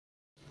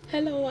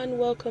Hello and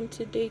welcome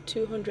to day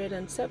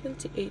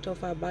 278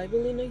 of our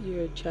Bible in a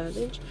Year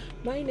challenge.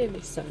 My name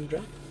is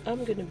Sandra.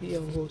 I'm going to be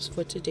your host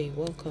for today.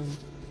 Welcome.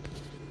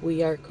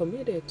 We are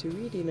committed to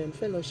reading and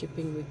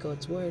fellowshipping with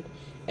God's Word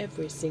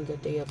every single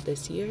day of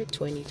this year,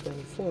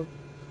 2024.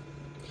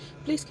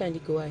 Please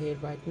kindly go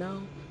ahead right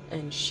now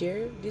and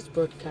share this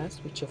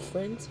broadcast with your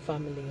friends,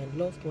 family, and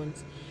loved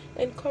ones.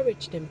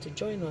 Encourage them to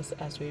join us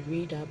as we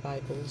read our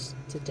Bibles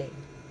today.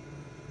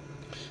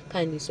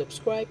 Kindly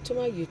subscribe to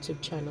my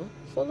YouTube channel,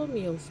 follow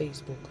me on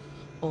Facebook,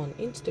 on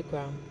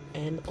Instagram,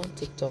 and on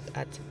TikTok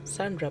at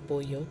Sandra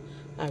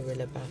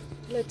Boyo-Aruleba.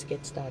 Let's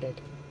get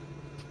started.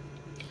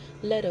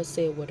 Let us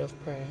say a word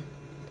of prayer.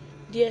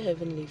 Dear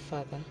Heavenly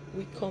Father,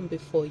 we come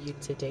before you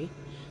today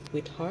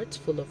with hearts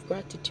full of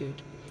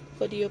gratitude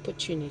for the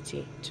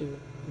opportunity to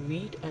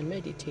read and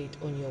meditate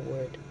on your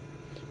word.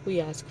 We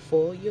ask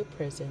for your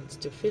presence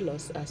to fill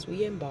us as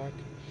we embark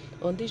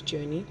on this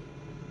journey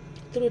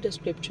through the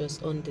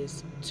scriptures on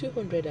this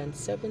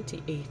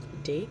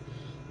 278th day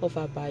of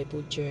our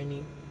Bible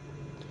journey.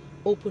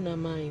 Open our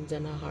minds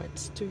and our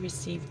hearts to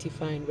receive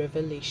divine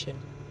revelation,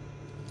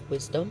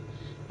 wisdom,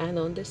 and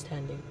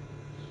understanding.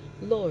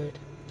 Lord,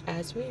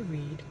 as we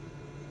read,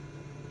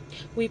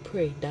 we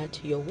pray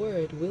that your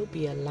word will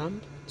be a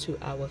lamp to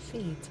our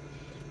feet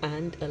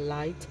and a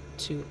light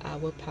to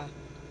our path.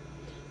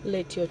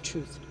 Let your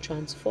truth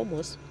transform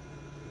us,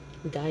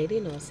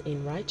 guiding us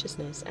in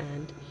righteousness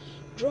and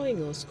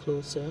drawing us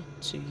closer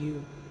to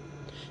you.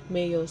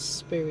 May your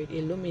Spirit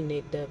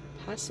illuminate the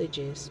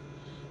passages,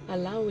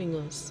 allowing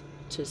us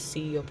to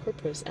see your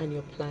purpose and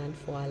your plan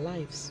for our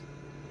lives.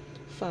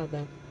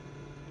 Father,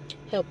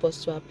 help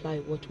us to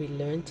apply what we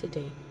learned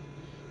today,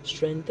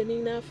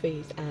 strengthening our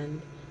faith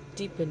and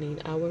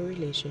deepening our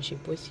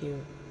relationship with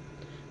you.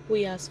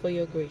 We ask for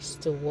your grace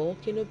to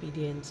walk in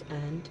obedience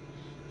and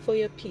for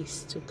your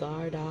peace to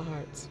guard our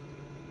hearts.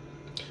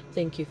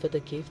 Thank you for the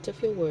gift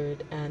of your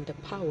word and the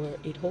power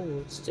it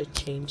holds to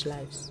change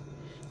lives.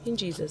 In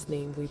Jesus'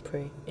 name we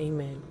pray.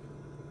 Amen.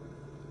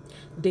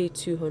 Day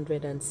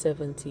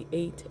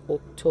 278,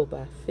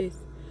 October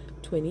 5th,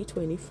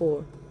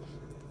 2024.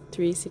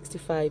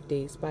 365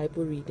 days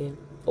Bible reading.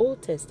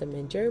 Old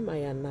Testament,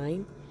 Jeremiah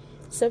 9,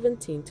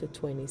 17 to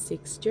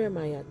 26,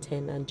 Jeremiah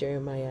 10 and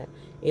Jeremiah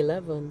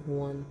 11,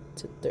 1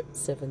 to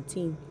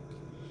 17.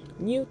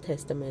 New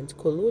Testament,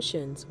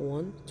 Colossians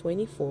 1,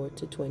 24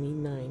 to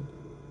 29.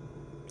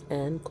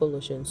 And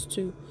Colossians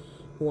 2,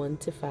 1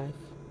 to 5.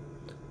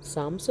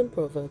 Psalms and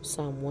Proverbs,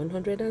 Psalm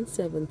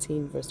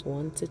 117, verse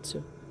 1 to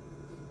 2.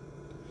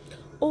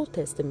 Old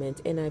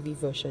Testament, NIV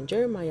version,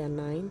 Jeremiah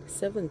 9,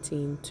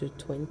 17 to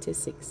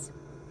 26.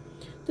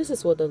 This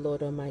is what the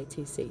Lord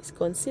Almighty says.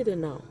 Consider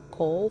now,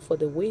 call for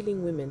the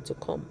wailing women to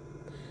come.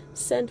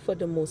 Send for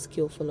the most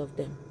skillful of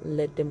them.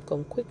 Let them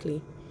come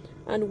quickly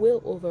and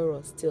wail over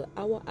us till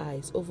our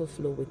eyes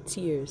overflow with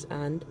tears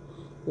and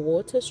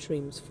water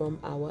streams from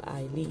our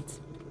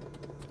eyelids.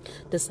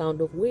 The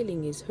sound of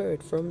wailing is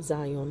heard from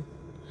Zion.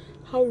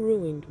 How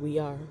ruined we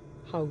are!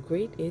 How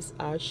great is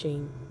our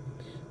shame!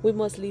 We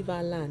must leave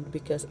our land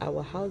because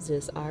our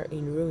houses are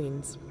in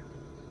ruins.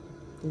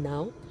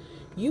 Now,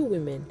 you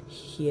women,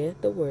 hear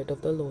the word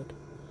of the Lord.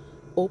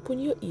 Open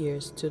your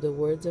ears to the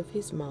words of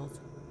his mouth.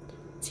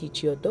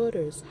 Teach your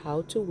daughters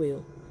how to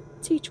wail.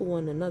 Teach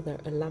one another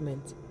a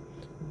lament.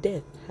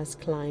 Death has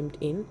climbed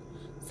in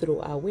through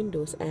our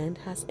windows and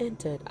has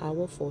entered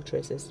our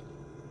fortresses.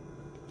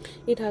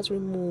 It has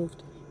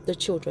removed the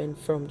children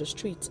from the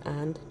streets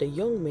and the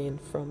young men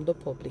from the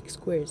public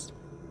squares.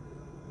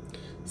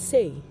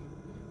 Say,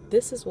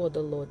 this is what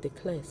the Lord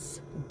declares.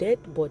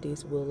 Dead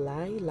bodies will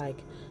lie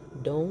like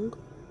dung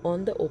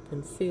on the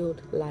open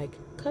field, like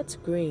cut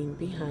grain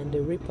behind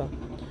the reaper,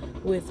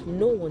 with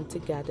no one to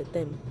gather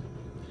them.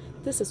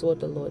 This is what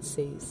the Lord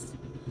says.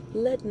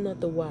 Let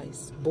not the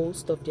wise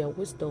boast of their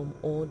wisdom,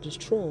 or the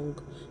strong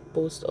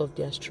boast of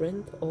their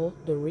strength, or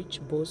the rich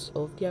boast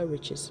of their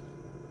riches.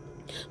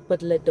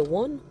 But let the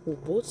one who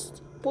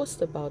boast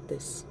about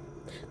this,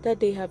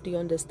 that they have the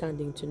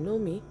understanding to know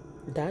me,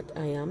 that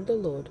I am the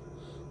Lord,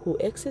 who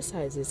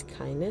exercises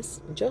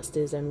kindness,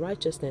 justice, and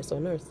righteousness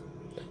on earth.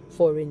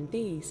 For in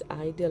these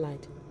I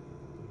delight,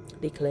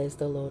 declares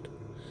the Lord.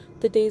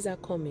 The days are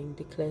coming,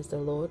 declares the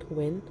Lord,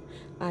 when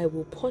I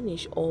will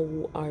punish all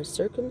who are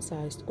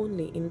circumcised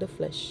only in the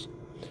flesh: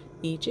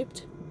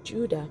 Egypt,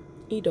 Judah,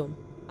 Edom,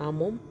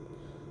 Ammon,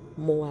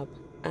 Moab,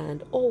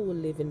 and all who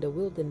live in the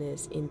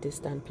wilderness in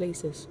distant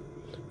places.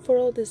 For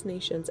all these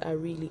nations are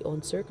really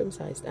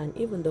uncircumcised, and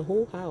even the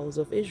whole house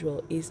of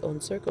Israel is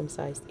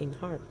uncircumcised in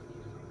heart.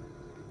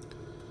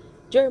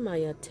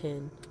 Jeremiah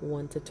 10,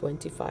 1 to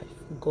 25.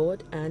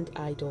 God and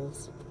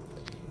idols.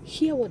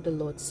 Hear what the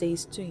Lord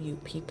says to you,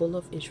 people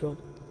of Israel.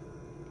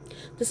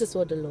 This is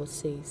what the Lord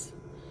says.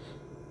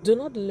 Do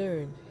not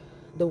learn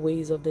the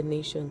ways of the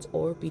nations,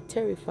 or be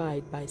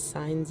terrified by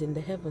signs in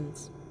the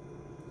heavens,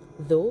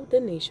 though the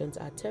nations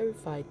are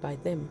terrified by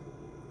them.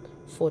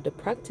 For the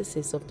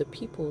practices of the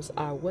peoples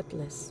are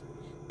worthless.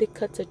 They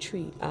cut a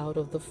tree out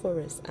of the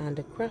forest, and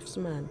a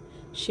craftsman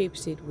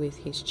shapes it with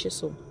his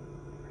chisel.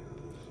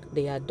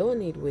 They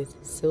adorn it with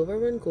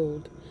silver and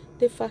gold.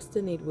 They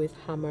fasten it with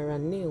hammer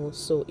and nail,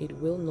 so it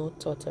will not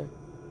totter.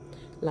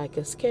 Like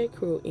a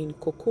scarecrow in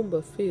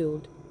cucumber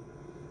field,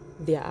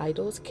 their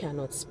idols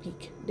cannot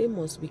speak. They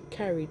must be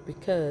carried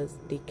because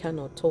they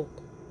cannot talk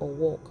or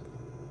walk.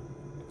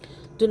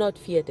 Do not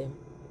fear them.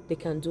 They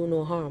can do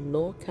no harm,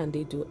 nor can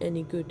they do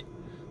any good.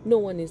 No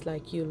one is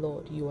like you,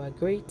 Lord. You are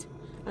great,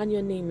 and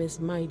your name is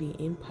mighty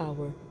in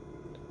power.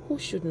 Who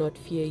should not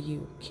fear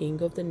you,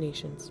 King of the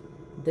nations?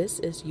 This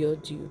is your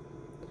due.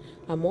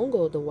 Among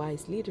all the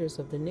wise leaders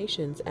of the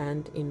nations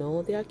and in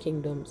all their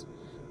kingdoms,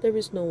 there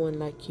is no one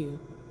like you.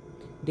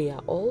 They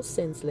are all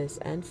senseless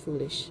and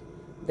foolish.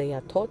 They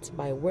are taught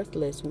by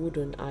worthless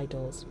wooden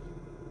idols.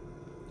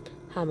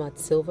 Hammered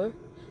silver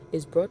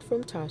is brought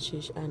from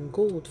Tarshish and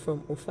gold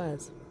from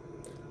Uphaz.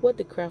 What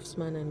the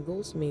craftsman and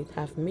goldsmith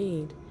have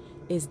made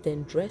is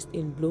then dressed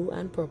in blue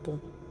and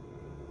purple,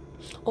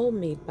 all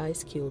made by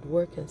skilled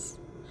workers.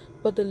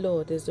 But the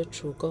Lord is the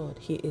true God.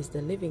 He is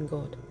the living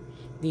God,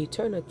 the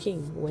eternal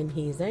King. When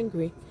he is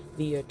angry,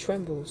 the earth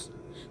trembles.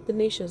 The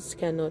nations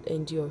cannot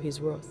endure his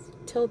wrath.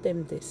 Tell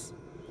them this: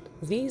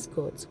 these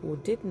gods who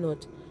did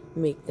not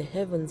make the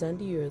heavens and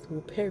the earth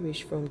will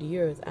perish from the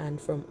earth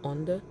and from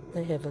under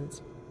the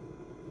heavens.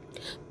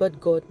 But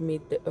God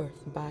made the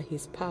earth by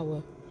his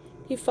power.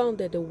 He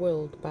founded the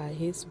world by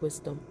his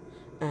wisdom,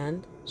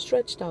 and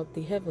stretched out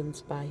the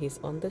heavens by his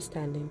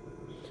understanding.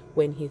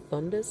 When he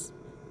thunders,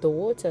 the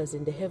waters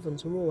in the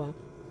heavens roar.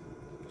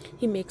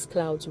 He makes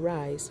clouds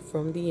rise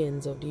from the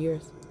ends of the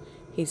earth.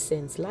 He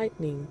sends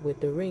lightning with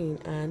the rain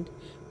and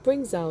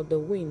brings out the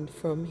wind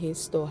from his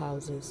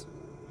storehouses.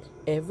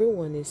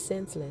 Everyone is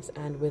senseless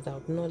and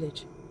without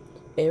knowledge.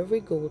 Every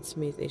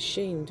goldsmith is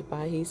shamed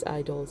by his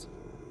idols.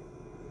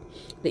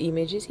 The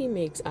images he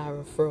makes are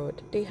a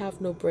fraud. They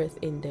have no breath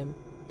in them.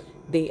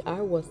 They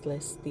are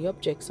worthless, the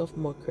objects of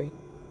mockery.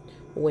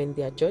 When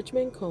their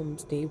judgment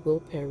comes, they will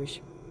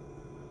perish.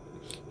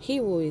 He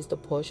who is the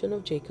portion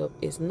of Jacob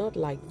is not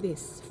like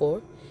this,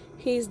 for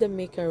he is the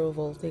maker of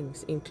all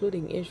things,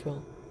 including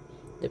Israel,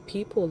 the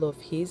people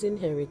of his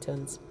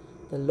inheritance.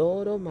 The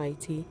Lord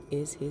Almighty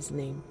is his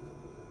name.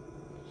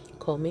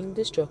 Coming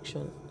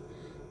destruction.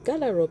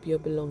 Gather up your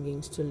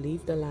belongings to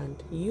leave the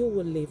land. You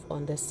will live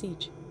under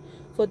siege.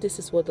 For this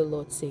is what the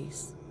Lord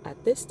says: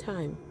 at this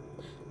time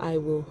I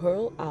will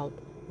hurl out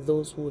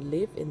those who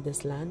live in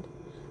this land.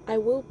 I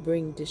will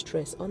bring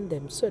distress on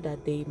them so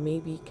that they may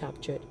be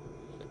captured.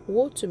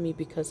 Woe to me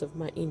because of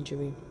my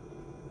injury.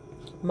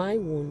 My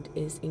wound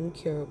is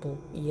incurable.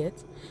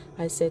 Yet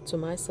I said to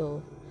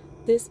myself,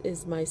 this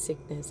is my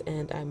sickness,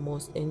 and I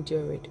must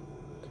endure it.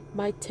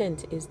 My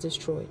tent is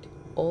destroyed.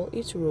 All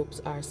its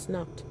ropes are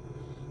snapped.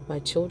 My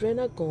children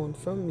are gone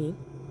from me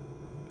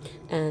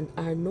and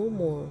are no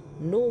more.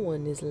 No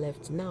one is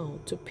left now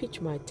to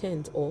pitch my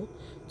tent or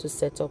to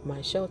set up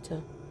my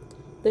shelter.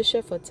 The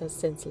shepherds are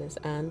senseless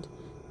and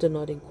do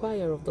not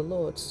inquire of the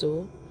Lord,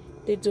 so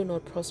they do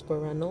not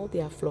prosper, and all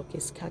their flock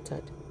is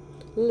scattered.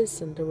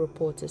 Listen, the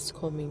report is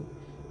coming,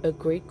 a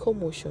great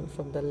commotion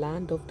from the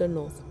land of the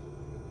north.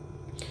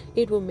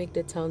 It will make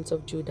the towns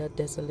of Judah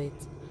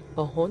desolate,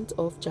 a haunt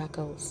of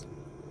jackals.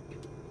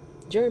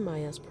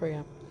 Jeremiah's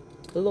prayer.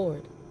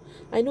 Lord,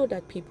 I know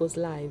that people's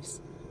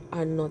lives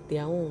are not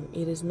their own.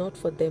 It is not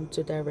for them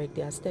to direct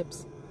their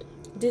steps.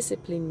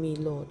 Discipline me,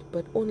 Lord,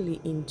 but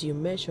only in due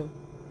measure,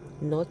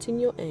 not in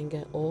your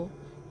anger, or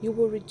you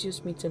will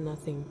reduce me to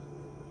nothing.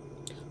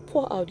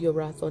 Pour out your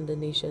wrath on the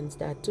nations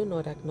that do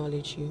not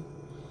acknowledge you,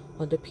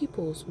 on the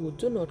peoples who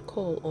do not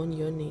call on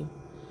your name.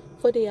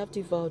 For they have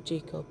devoured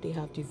Jacob, they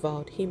have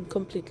devoured him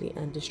completely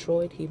and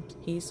destroyed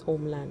his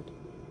homeland.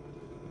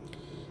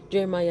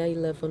 Jeremiah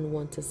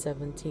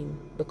 11:1-17.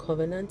 The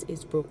covenant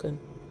is broken.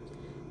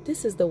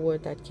 This is the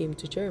word that came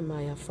to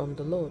Jeremiah from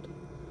the Lord.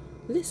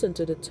 Listen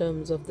to the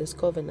terms of this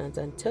covenant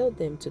and tell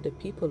them to the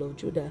people of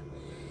Judah,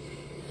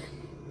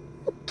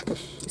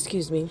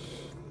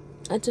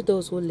 and to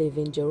those who live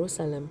in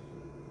Jerusalem.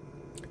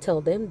 Tell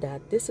them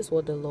that this is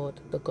what the Lord,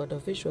 the God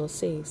of Israel,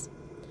 says.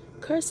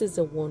 Cursed is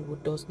the one who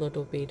does not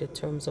obey the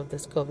terms of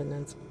this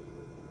covenant,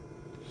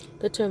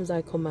 the terms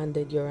I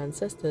commanded your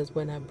ancestors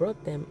when I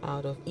brought them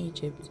out of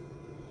Egypt,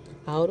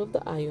 out of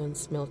the iron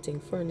smelting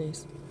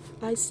furnace.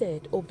 I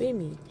said, obey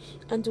me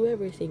and do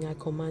everything I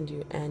command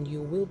you, and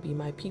you will be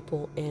my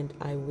people, and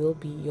I will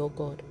be your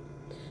God.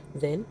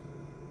 Then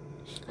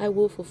I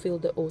will fulfill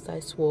the oath I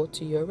swore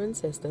to your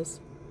ancestors,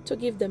 to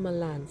give them a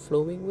land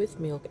flowing with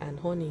milk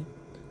and honey,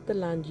 the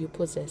land you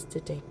possess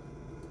today.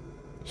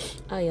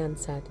 I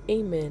answered,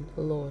 Amen,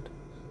 Lord.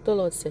 The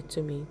Lord said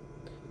to me,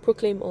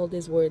 proclaim all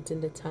these words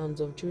in the towns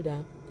of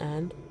Judah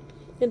and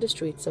in the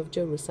streets of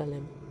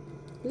Jerusalem.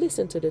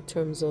 Listen to the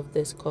terms of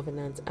this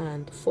covenant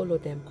and follow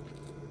them.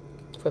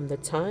 From the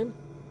time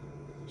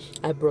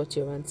I brought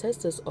your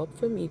ancestors up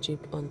from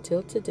Egypt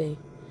until today,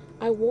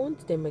 I warned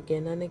them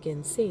again and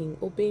again, saying,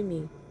 obey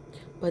me.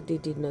 But they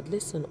did not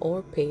listen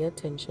or pay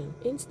attention.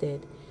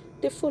 Instead,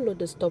 they followed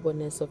the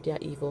stubbornness of their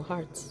evil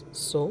hearts.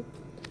 So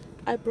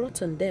I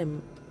brought on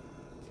them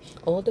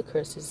all the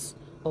curses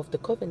of the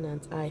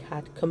covenant I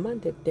had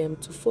commanded them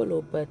to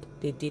follow, but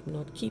they did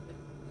not keep.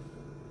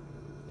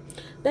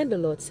 Then the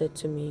Lord said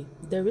to me,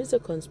 there is a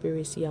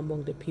conspiracy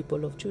among the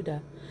people of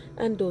Judah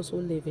and those who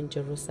live in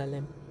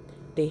Jerusalem.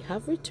 They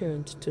have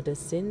returned to the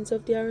sins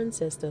of their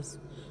ancestors,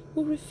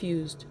 who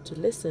refused to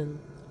listen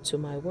to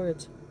my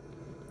words.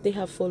 They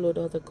have followed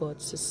other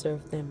gods to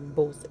serve them.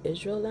 Both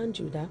Israel and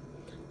Judah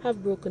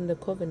have broken the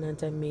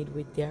covenant I made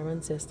with their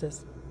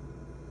ancestors.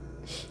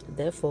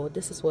 Therefore,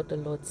 this is what the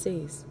Lord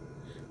says.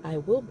 I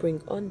will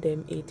bring on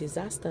them a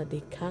disaster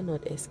they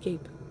cannot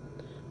escape.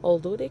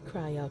 Although they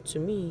cry out to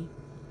me,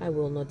 I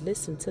will not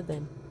listen to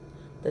them.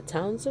 The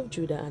towns of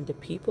Judah and the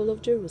people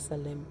of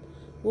Jerusalem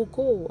will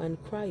go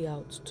and cry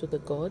out to the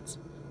gods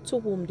to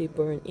whom they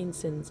burn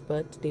incense,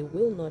 but they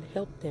will not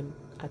help them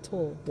at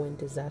all when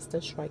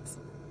disaster strikes.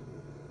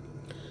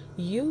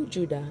 You,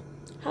 Judah,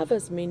 have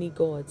as many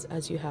gods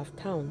as you have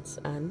towns,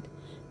 and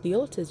the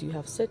altars you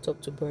have set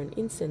up to burn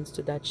incense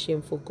to that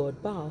shameful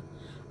god Baal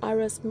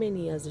are as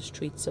many as the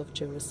streets of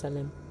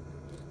Jerusalem.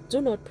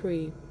 Do not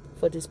pray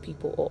for these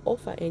people or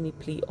offer any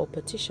plea or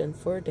petition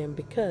for them,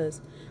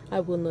 because I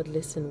will not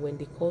listen when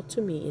they call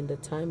to me in the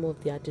time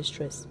of their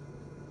distress.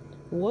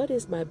 What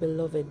is my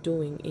beloved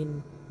doing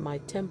in my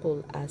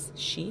temple as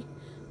she,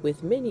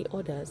 with many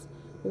others,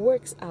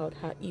 works out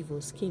her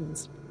evil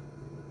schemes?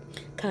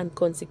 Can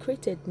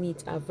consecrated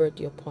meat avert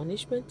your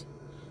punishment?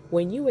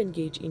 When you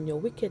engage in your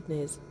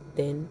wickedness,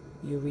 then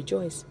you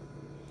rejoice.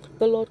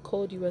 The Lord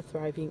called you a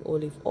thriving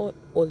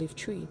olive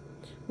tree,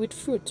 with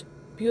fruit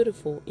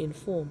beautiful in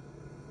form.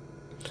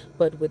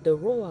 But with the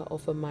roar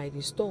of a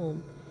mighty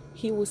storm,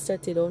 he will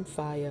set it on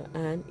fire,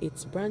 and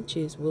its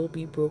branches will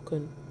be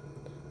broken.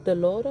 The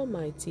Lord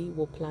Almighty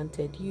who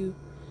planted you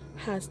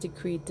has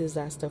decreed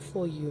disaster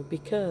for you,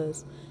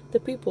 because the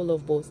people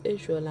of both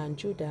Israel and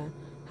Judah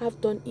have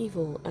done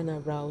evil and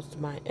aroused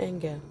my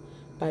anger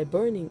by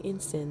burning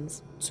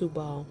incense to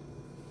Baal.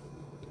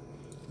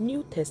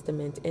 New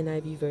Testament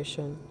NIV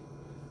version,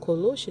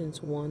 Colossians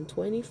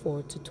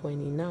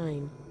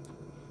 1:24-29.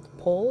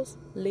 Paul's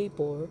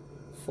labor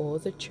for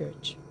the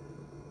church.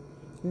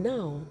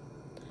 Now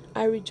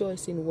I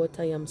rejoice in what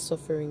I am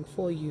suffering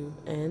for you,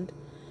 and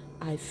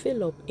I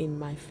fill up in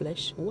my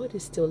flesh what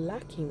is still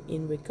lacking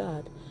in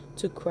regard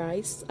to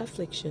Christ's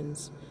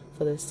afflictions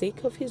for the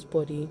sake of his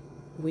body,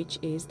 which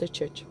is the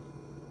church.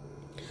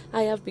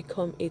 I have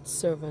become its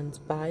servant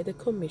by the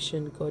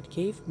commission God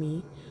gave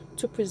me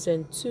to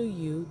present to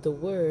you the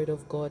word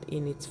of God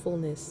in its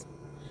fullness,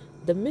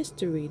 the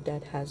mystery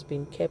that has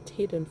been kept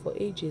hidden for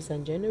ages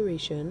and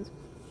generations,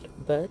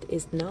 but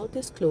is now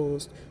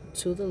disclosed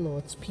to the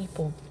Lord's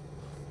people.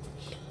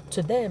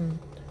 To them,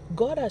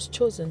 God has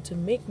chosen to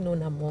make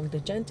known among the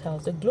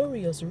Gentiles the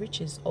glorious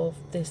riches of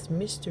this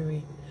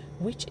mystery,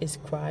 which is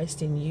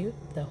Christ in you,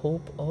 the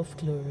hope of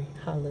glory.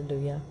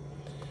 Hallelujah.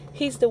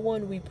 He's the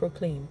one we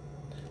proclaim,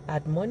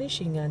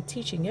 admonishing and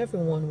teaching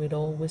everyone with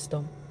all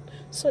wisdom,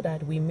 so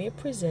that we may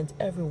present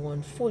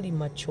everyone fully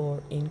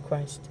mature in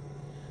Christ.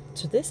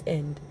 To this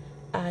end,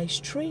 I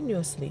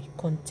strenuously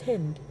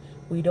contend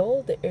with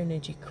all the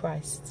energy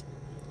Christ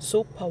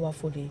so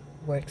powerfully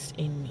works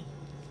in me.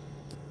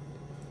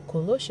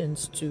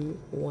 Colossians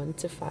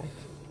 2:1-5.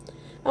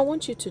 I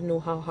want you to know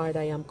how hard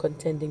I am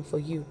contending for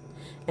you,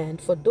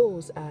 and for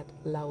those at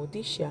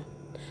Laodicea,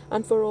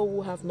 and for all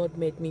who have not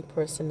met me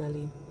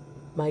personally.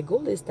 My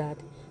goal is that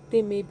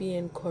they may be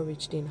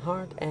encouraged in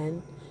heart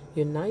and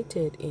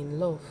united in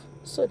love,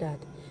 so that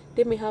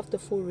they may have the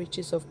full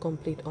riches of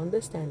complete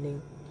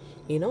understanding,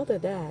 in order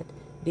that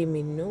they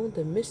may know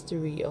the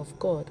mystery of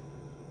God,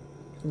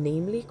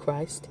 namely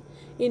Christ,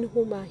 in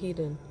whom are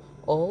hidden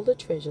all the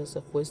treasures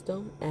of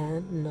wisdom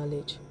and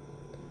knowledge.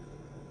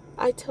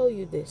 I tell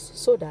you this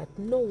so that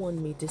no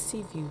one may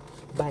deceive you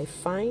by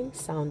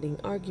fine-sounding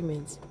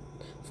arguments.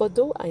 For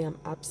though I am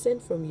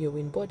absent from you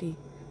in body,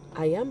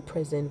 I am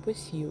present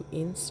with you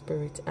in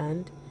spirit,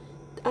 and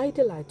I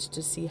delight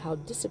to see how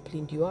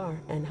disciplined you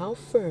are and how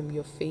firm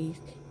your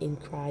faith in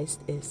Christ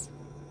is.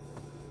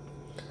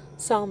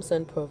 Psalms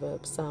and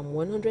Proverbs, Psalm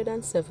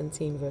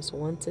 117, verse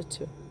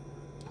 1-2.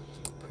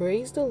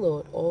 Praise the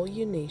Lord, all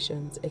you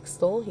nations,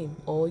 extol him,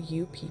 all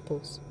you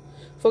peoples.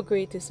 For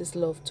great is his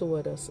love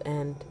toward us,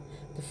 and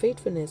the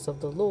faithfulness of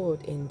the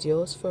Lord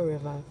endures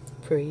forever.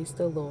 Praise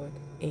the Lord.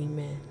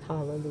 Amen.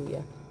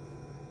 Hallelujah.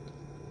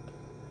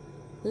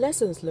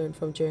 Lessons learned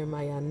from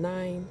Jeremiah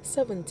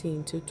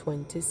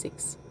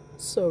 9:17-26.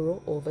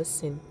 Sorrow over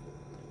sin.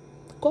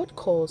 God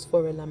calls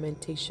for a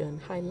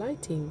lamentation,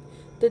 highlighting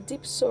the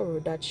deep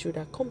sorrow that should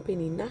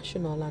accompany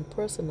national and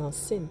personal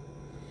sin.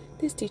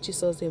 This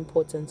teaches us the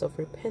importance of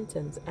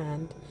repentance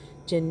and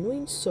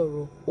genuine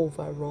sorrow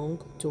over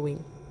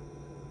wrongdoing.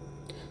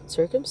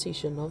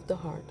 Circumcision of the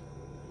heart.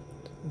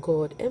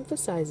 God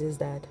emphasizes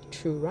that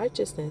true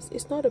righteousness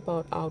is not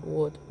about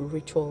outward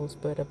rituals,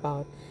 but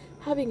about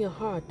having a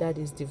heart that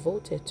is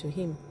devoted to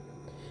him.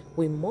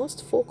 We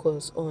must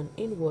focus on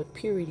inward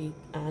purity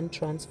and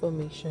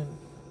transformation.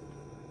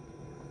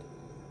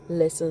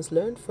 Lessons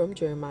learned from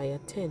Jeremiah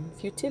 10.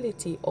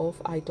 Futility of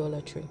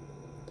idolatry.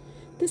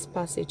 This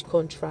passage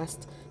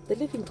contrasts the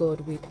living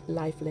God with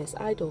lifeless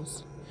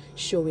idols,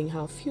 showing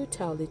how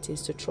futile it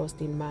is to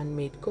trust in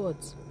man-made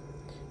gods.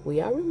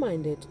 We are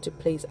reminded to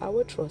place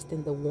our trust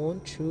in the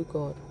one true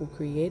God who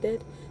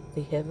created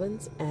the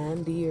heavens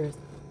and the earth.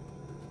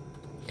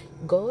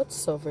 God's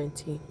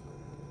sovereignty.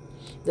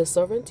 The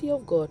sovereignty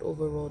of God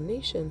over all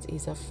nations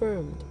is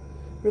affirmed,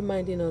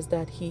 reminding us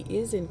that He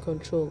is in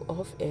control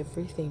of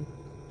everything.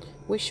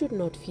 We should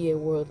not fear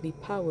worldly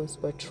powers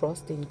but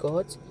trust in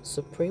God's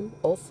supreme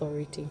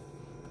authority.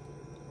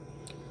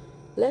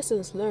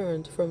 Lessons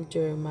learned from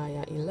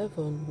Jeremiah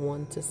 11,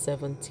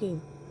 1-17.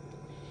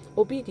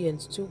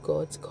 Obedience to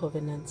God's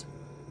covenant.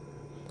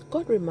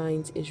 God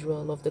reminds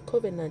Israel of the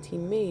covenant He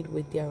made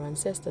with their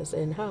ancestors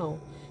and how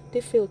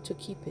they failed to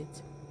keep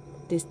it.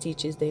 This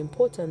teaches the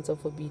importance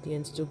of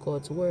obedience to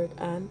God's word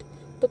and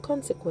the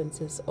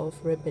consequences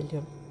of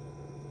rebellion.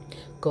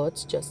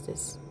 God's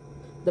justice.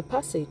 The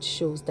passage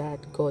shows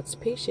that God's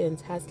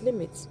patience has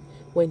limits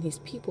when His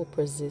people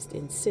persist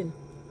in sin.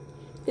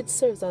 It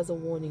serves as a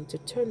warning to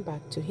turn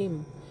back to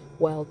Him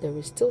while there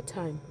is still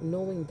time,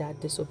 knowing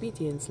that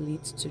disobedience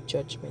leads to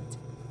judgment.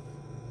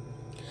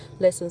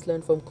 Lessons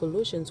learned from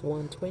Colossians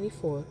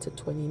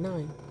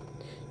 1:24-29.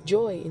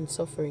 Joy in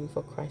suffering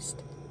for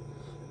Christ.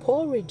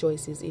 Paul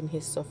rejoices in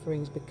his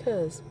sufferings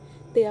because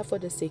they are for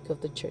the sake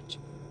of the church.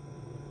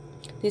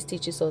 This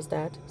teaches us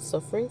that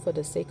suffering for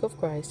the sake of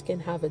Christ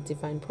can have a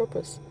divine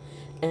purpose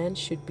and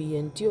should be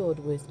endured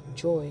with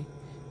joy,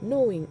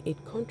 knowing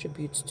it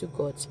contributes to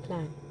God's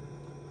plan.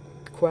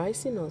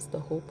 Christ in us, the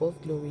hope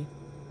of glory.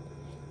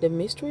 The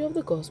mystery of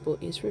the gospel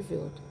is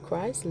revealed.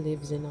 Christ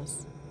lives in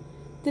us.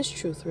 This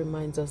truth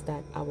reminds us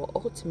that our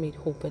ultimate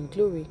hope and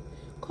glory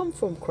come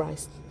from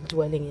Christ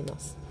dwelling in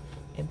us,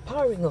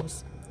 empowering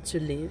us to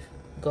live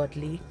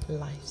godly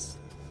lives.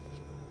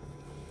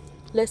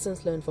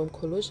 Lessons learned from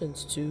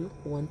Colossians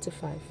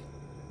 2:1-5.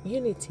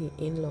 Unity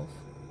in love.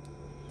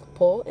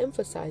 Paul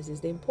emphasizes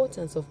the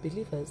importance of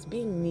believers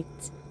being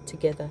knit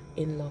together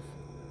in love,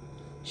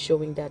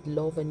 showing that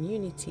love and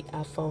unity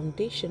are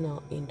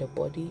foundational in the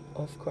body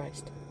of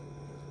Christ.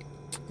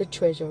 The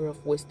treasure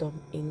of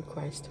wisdom in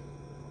Christ.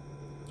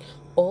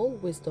 All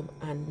wisdom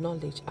and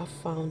knowledge are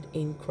found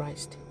in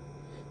Christ.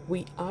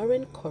 We are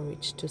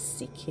encouraged to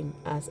seek Him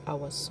as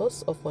our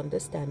source of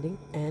understanding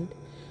and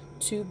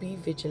to be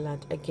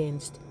vigilant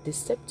against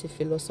deceptive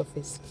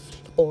philosophies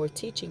or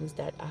teachings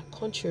that are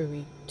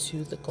contrary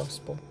to the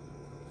gospel.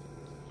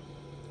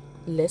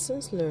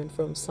 Lessons learned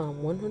from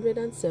Psalm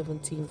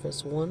 117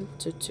 verse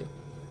 1-2.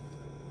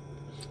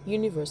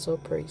 Universal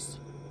praise.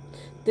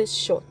 This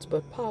short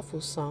but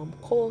powerful psalm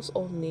calls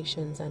all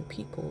nations and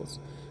peoples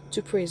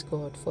to praise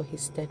God for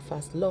His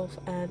steadfast love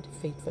and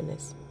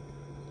faithfulness.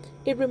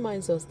 It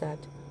reminds us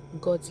that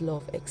God's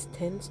love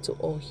extends to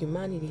all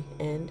humanity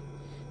and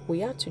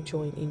we are to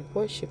join in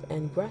worship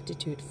and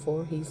gratitude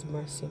for His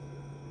mercy.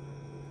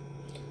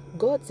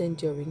 God's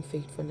enduring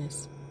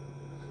faithfulness.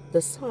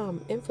 The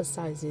psalm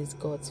emphasizes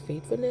God's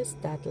faithfulness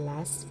that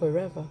lasts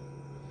forever,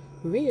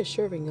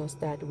 reassuring us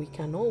that we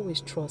can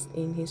always trust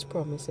in His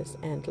promises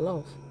and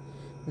love,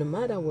 no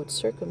matter what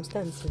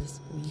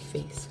circumstances we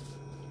face.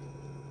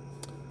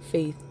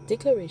 Faith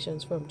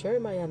declarations from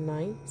Jeremiah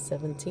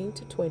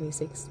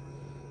 9:17-26,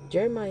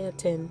 Jeremiah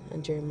 10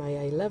 and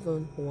Jeremiah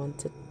 11,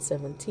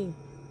 1-17.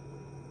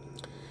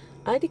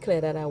 I declare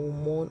that I will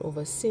mourn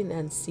over sin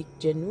and seek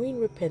genuine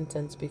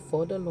repentance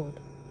before the Lord.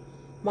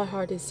 My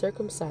heart is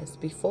circumcised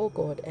before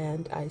God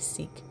and I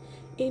seek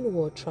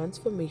inward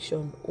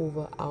transformation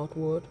over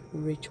outward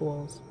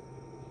rituals.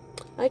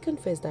 I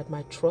confess that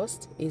my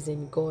trust is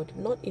in God,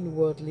 not in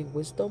worldly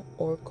wisdom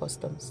or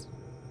customs.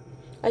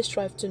 I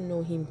strive to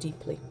know Him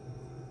deeply,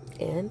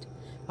 and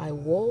I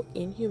walk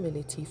in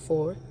humility,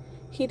 for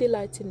He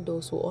delights in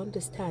those who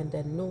understand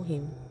and know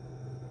Him.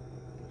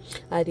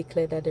 I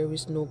declare that there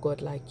is no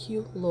God like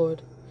You,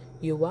 Lord.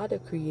 You are the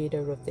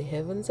creator of the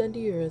heavens and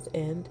the earth,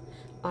 and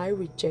I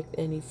reject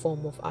any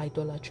form of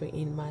idolatry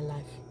in my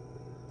life.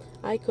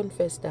 I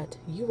confess that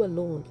You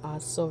alone are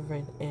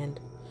sovereign, and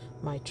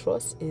my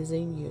trust is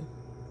in You,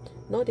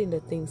 not in the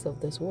things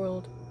of this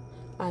world.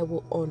 I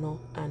will honor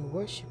and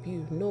worship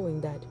You,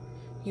 knowing that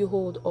You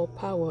hold all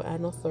power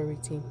and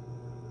authority.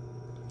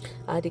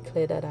 I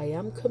declare that I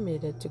am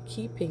committed to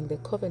keeping the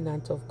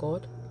covenant of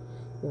God,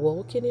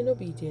 walking in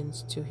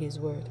obedience to His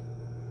word.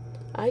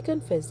 I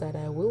confess that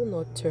I will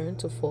not turn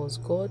to false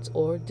gods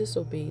or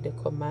disobey the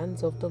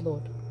commands of the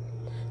Lord.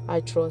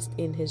 I trust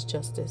in His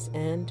justice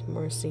and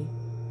mercy,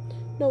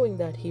 knowing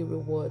that He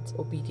rewards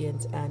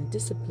obedience and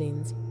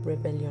disciplines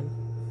rebellion.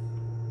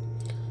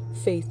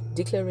 Faith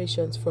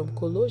declarations from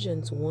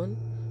Colossians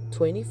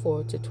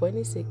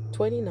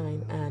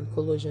 1:24-29 and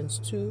Colossians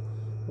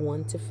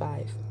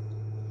 2:1-5.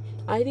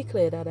 I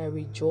declare that I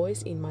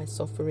rejoice in my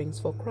sufferings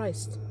for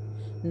Christ,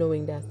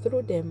 knowing that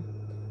through them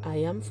I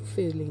am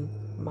fulfilling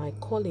my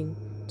calling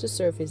to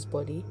serve His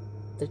body,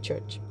 the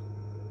church.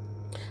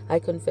 I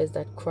confess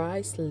that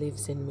Christ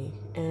lives in me,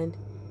 and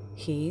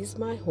He is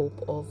my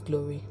hope of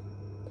glory.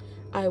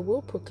 I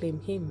will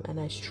proclaim Him, and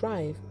I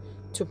strive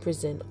to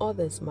present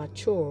others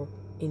mature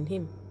in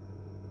Him.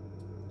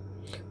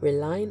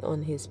 relying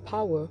on His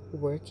power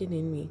working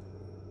in me.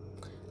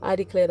 I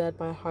declare that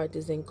my heart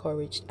is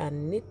encouraged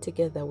and knit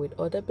together with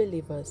other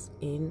believers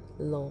in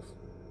love.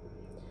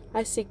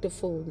 I seek the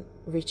full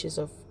riches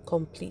of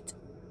complete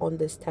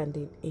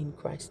understanding in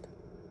Christ.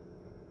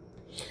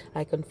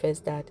 I confess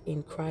that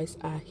in Christ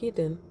are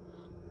hidden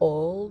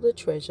all the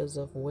treasures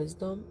of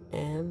wisdom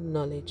and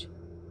knowledge.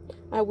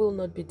 I will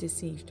not be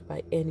deceived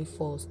by any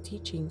false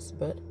teachings,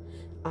 but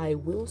I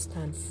will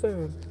stand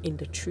firm in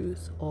the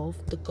truth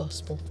of the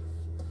gospel.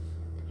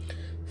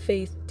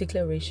 Faith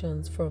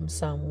declarations from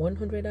Psalm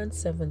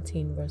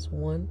 117 verse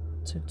 1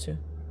 to 2.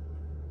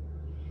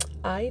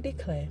 I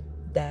declare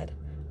that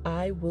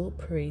I will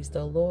praise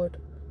the Lord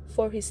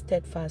for His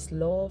steadfast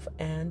love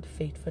and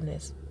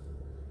faithfulness.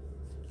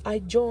 I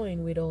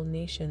join with all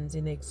nations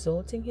in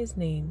exalting His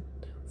name,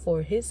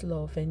 for His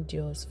love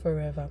endures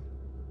forever.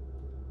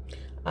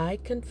 I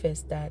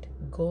confess that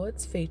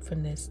God's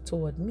faithfulness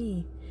toward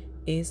me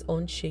is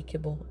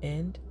unshakable,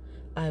 and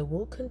I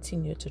will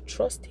continue to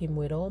trust Him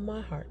with all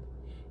my heart,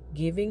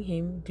 giving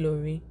Him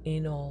glory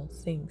in all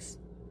things.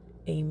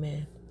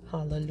 Amen.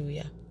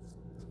 Hallelujah.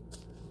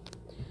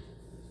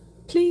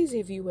 Please,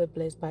 if you were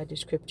blessed by the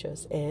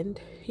scriptures and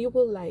you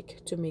would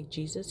like to make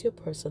Jesus your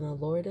personal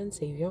Lord and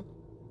Savior,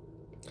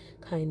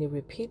 kindly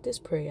repeat this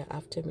prayer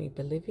after me,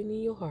 believing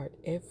in your heart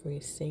every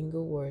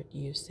single word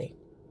you say.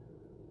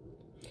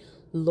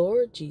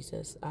 Lord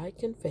Jesus, I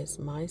confess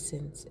my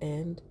sins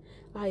and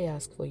I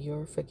ask for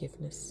your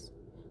forgiveness.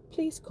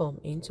 Please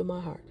come into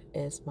my heart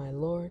as my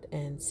Lord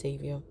and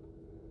Savior.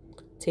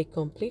 Take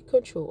complete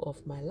control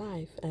of my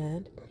life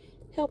and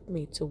help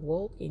me to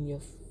walk in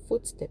your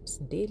footsteps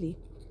daily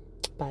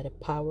by the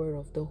power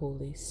of the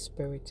Holy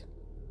Spirit.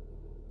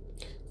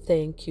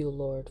 Thank you,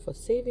 Lord, for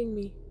saving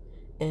me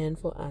and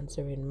for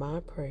answering my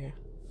prayer.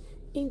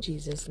 In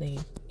Jesus'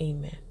 name,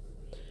 amen.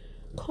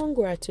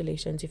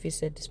 Congratulations if you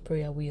said this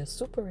prayer. We are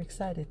super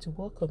excited to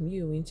welcome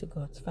you into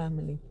God's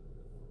family.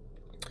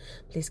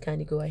 Please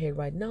kindly go ahead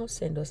right now,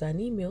 send us an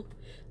email.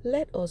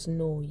 Let us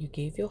know you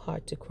gave your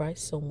heart to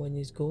Christ. Someone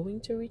is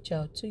going to reach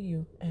out to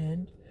you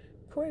and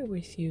pray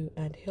with you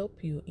and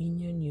help you in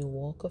your new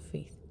walk of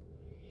faith.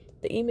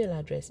 The email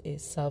address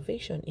is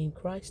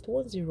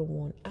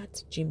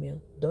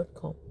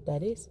salvationinChrist101@gmail.com.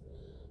 That is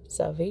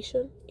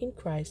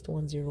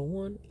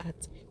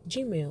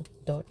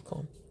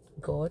salvationinChrist101@gmail.com.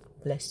 God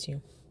bless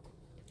you.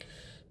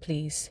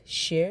 Please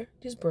share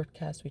this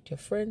broadcast with your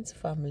friends,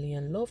 family,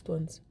 and loved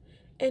ones.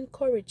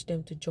 Encourage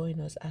them to join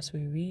us as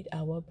we read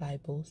our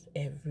Bibles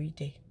every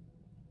day.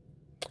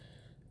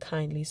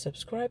 Kindly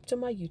subscribe to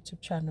my YouTube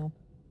channel.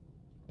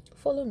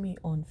 Follow me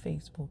on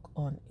Facebook,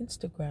 on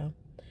Instagram,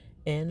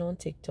 and on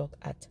TikTok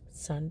at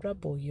Sandra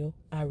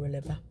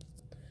Boyo-Aruleba.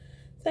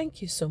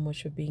 Thank you so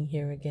much for being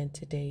here again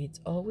today.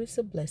 It's always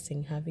a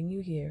blessing having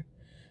you here.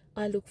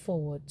 I look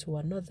forward to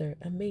another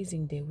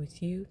amazing day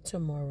with you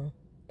tomorrow.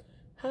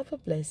 Have a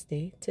blessed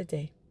day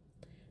today.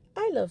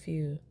 I love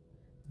you.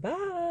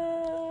 Bye.